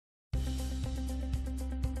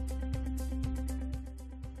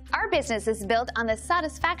Our business is built on the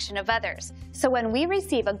satisfaction of others. So when we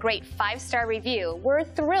receive a great 5-star review, we're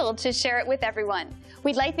thrilled to share it with everyone.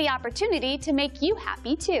 We'd like the opportunity to make you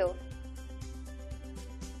happy too.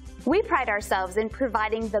 We pride ourselves in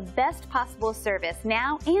providing the best possible service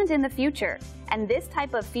now and in the future. And this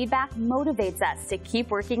type of feedback motivates us to keep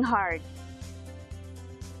working hard.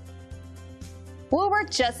 We'll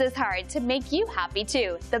work just as hard to make you happy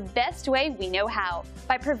too, the best way we know how,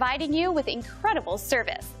 by providing you with incredible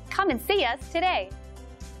service. Come and see us today.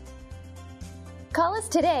 Call us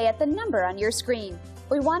today at the number on your screen.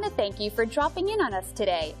 We want to thank you for dropping in on us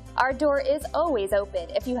today. Our door is always open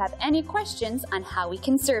if you have any questions on how we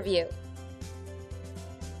can serve you.